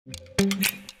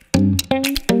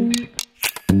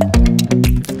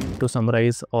to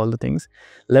summarize all the things.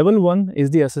 Level 1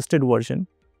 is the assisted version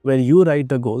where you write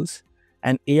the goals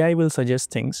and AI will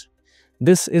suggest things.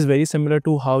 This is very similar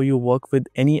to how you work with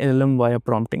any LLM via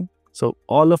prompting. So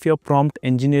all of your prompt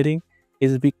engineering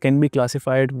can be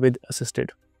classified with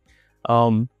assisted.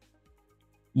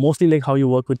 Mostly like how you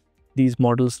work with these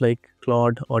models like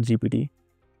Claude or GPT.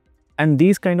 And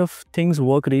these kind of things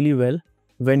work really well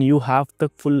when you have the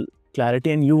full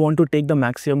clarity and you want to take the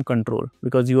maximum control,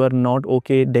 because you are not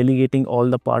okay delegating all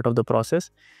the part of the process.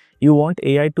 You want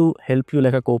AI to help you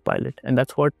like a co-pilot, and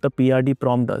that's what the PRD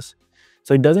prompt does.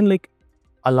 So it doesn't like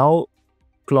allow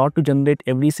Claude to generate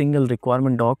every single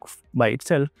requirement doc by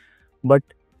itself, but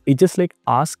it just like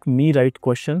ask me right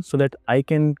questions so that I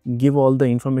can give all the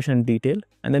information in detail,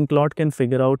 and then Claude can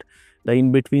figure out the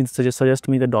in-between, suggest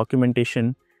me the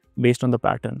documentation based on the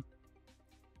pattern.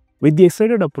 With the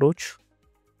accelerated approach,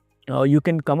 you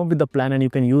can come up with the plan and you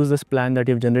can use this plan that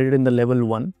you've generated in the level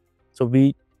 1. So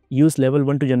we use level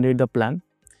 1 to generate the plan,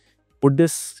 put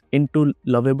this into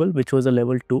Lovable, which was a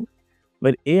level 2,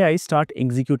 where AI start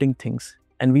executing things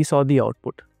and we saw the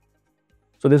output.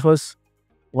 So this was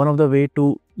one of the way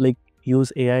to like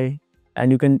use AI,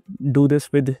 and you can do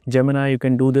this with Gemini, you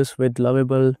can do this with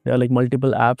Lovable. There are like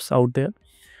multiple apps out there.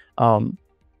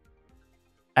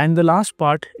 And the last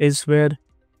part is where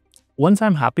once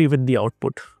I'm happy with the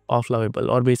output of Lovable,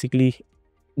 or basically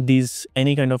these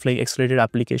any kind of like accelerated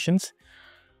applications,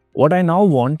 what I now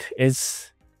want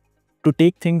is to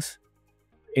take things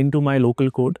into my local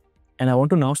code, and I want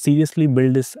to now seriously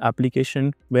build this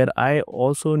application where I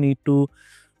also need to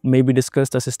maybe discuss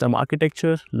the system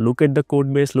architecture, look at the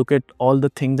code base, look at all the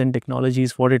things and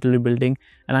technologies, what it will be building.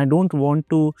 And I don't want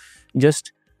to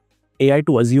just AI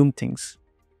to assume things.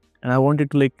 And I want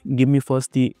it to like give me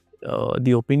first the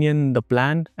opinion, the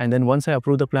plan, and then once I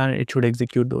approve the plan, it should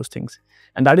execute those things.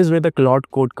 And that is where the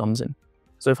Claude code comes in.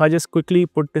 So if I just quickly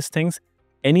put these things,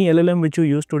 any LLM which you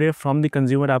use today from the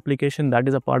consumer application, that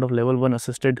is a part of level 1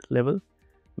 assisted level,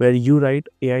 where you write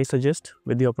AI suggest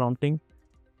with your prompting.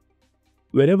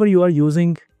 Wherever you are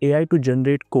using AI to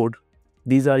generate code,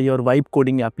 these are your vibe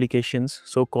coding applications,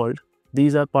 so-called.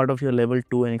 These are part of your level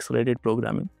 2 and accelerated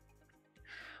programming.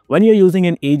 When you're using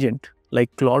an agent,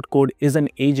 like Claude Code is an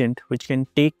agent which can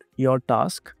take your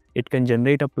task, it can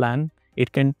generate a plan,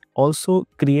 it can also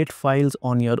create files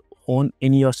on your own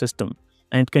in your system,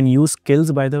 and it can use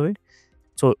skills, by the way.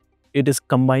 So it is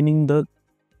combining the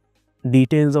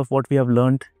details of what we have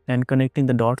learned and connecting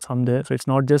the dots from there. So it's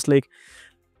not just like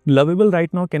Lovable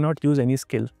right now cannot use any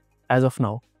skill as of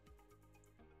now.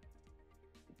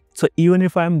 So even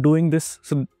if I'm doing this,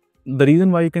 so the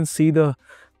reason why you can see the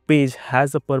page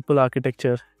has a purple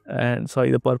architecture and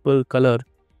the purple color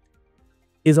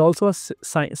is also a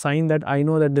sign that I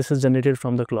know that this is generated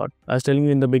from the Claude. I was telling you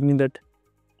in the beginning that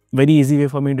very easy way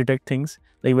for me to detect things,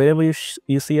 like wherever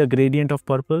you see a gradient of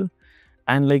purple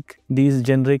and like these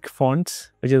generic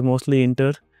fonts, which is mostly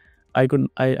Inter, I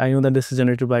know that this is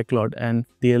generated by Claude and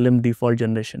the LM default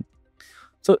generation.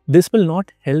 So this will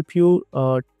not help you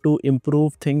to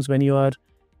improve things when you are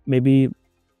maybe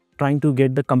trying to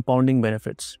get the compounding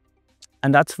benefits.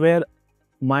 And that's where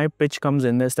my pitch comes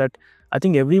in, is that I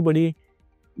think everybody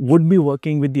would be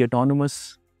working with the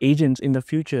autonomous agents in the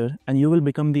future, and you will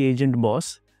become the agent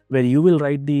boss, where you will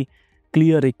write the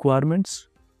clear requirements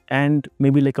and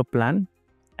maybe like a plan,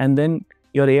 and then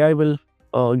your AI will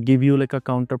give you like a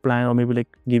counter plan, or maybe like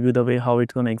give you the way how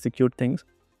it's going to execute things,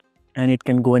 and it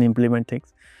can go and implement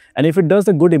things. And if it does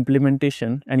a good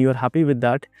implementation and you're happy with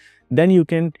that, then you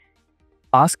can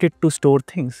ask it to store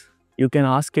things. You can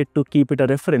ask it to keep it a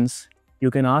reference.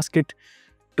 You can ask it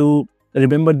to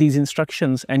remember these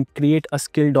instructions and create a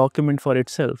skill document for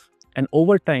itself. And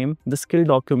over time, the skill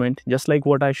document, just like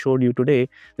what I showed you today,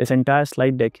 this entire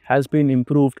slide deck has been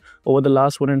improved over the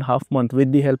last 1.5 months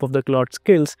with the help of the Claude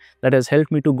skills that has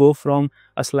helped me to go from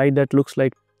a slide that looks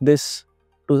like this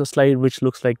to a slide which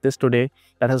looks like this today,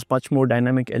 that has much more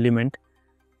dynamic element.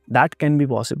 That can be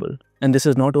possible. And this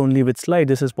is not only with slide,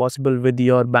 this is possible with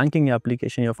your banking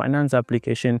application, your finance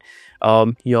application,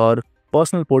 your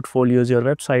personal portfolios, your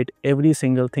website, every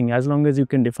single thing. As long as you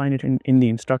can define it in the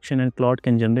instruction and Claude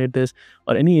can generate this,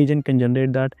 or any agent can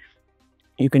generate that,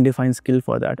 you can define skill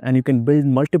for that. And you can build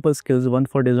multiple skills, one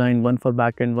for design, one for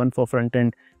backend, one for front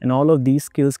end. And all of these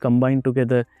skills combined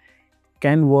together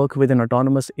can work with an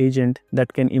autonomous agent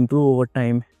that can improve over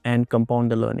time and compound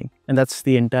the learning. And that's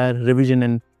the entire revision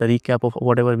and the recap of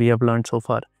whatever we have learned so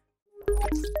far.